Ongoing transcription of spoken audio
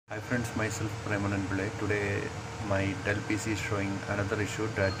Hi friends, myself premmohananpillai. Today my Dell PC is showing another issue,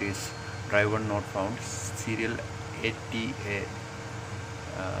 that is drive 1 not found, serial ATA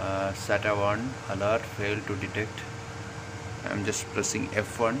SATA-1 alert failed to detect. I'm just pressing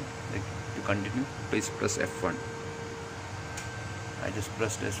F1 to continue. Please press F1. I just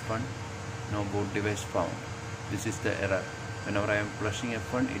pressed F1. No boot device found. This is the error. Whenever I am pressing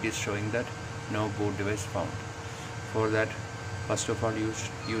F1, it is showing that no boot device found. For that, first of all,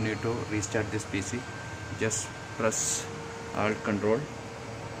 you need to restart this PC. Just press Alt Control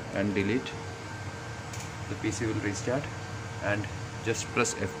and delete. The PC will restart, and just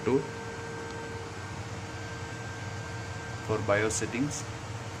press F2 for BIOS settings,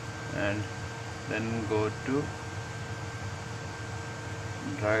 and then go to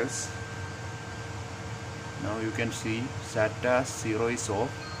drives. Now you can see SATA-0 is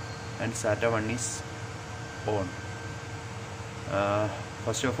off and SATA-1 is on.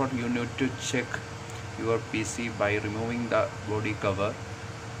 First of all, you need to check your PC by removing the body cover.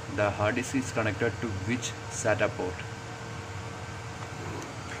 The hard disk is connected to which SATA port.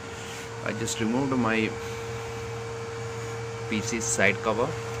 I just removed my PC's side cover,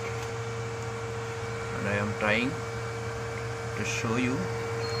 and I am trying to show you.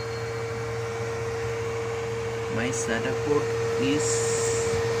 My SATA port is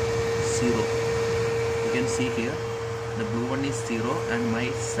 0. You can see here the blue one is 0, and my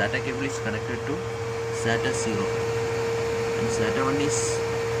SATA cable is connected to SATA 0, and SATA 1 is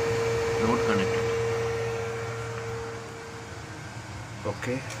not connected.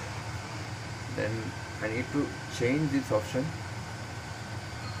 Okay, then I need to change this option.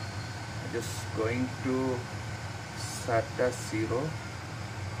 I'm just going to SATA 0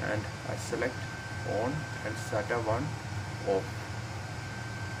 and I select on and SATA 1 off.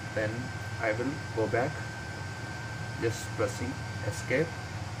 Then I will go back, just pressing escape.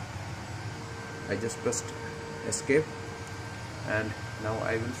 I just pressed escape, and now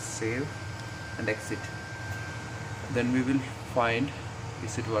I will save and exit. Then we will find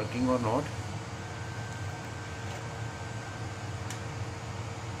is it working or not.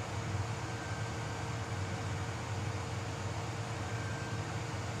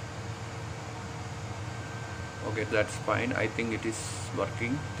 Okay, that's fine. I think it is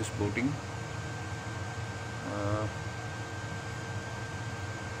working. It is booting.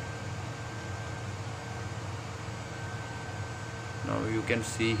 Now you can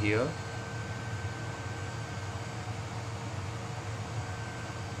see here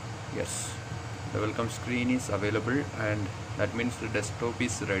yes, the welcome screen is available, and that means the desktop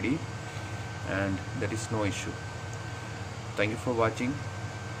is ready and there is no issue. Thank you for watching.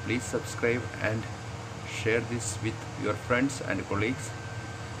 Please subscribe and share this with your friends and colleagues.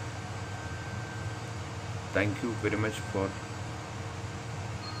 Thank you very much for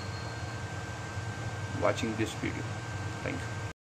watching this video. Thank you.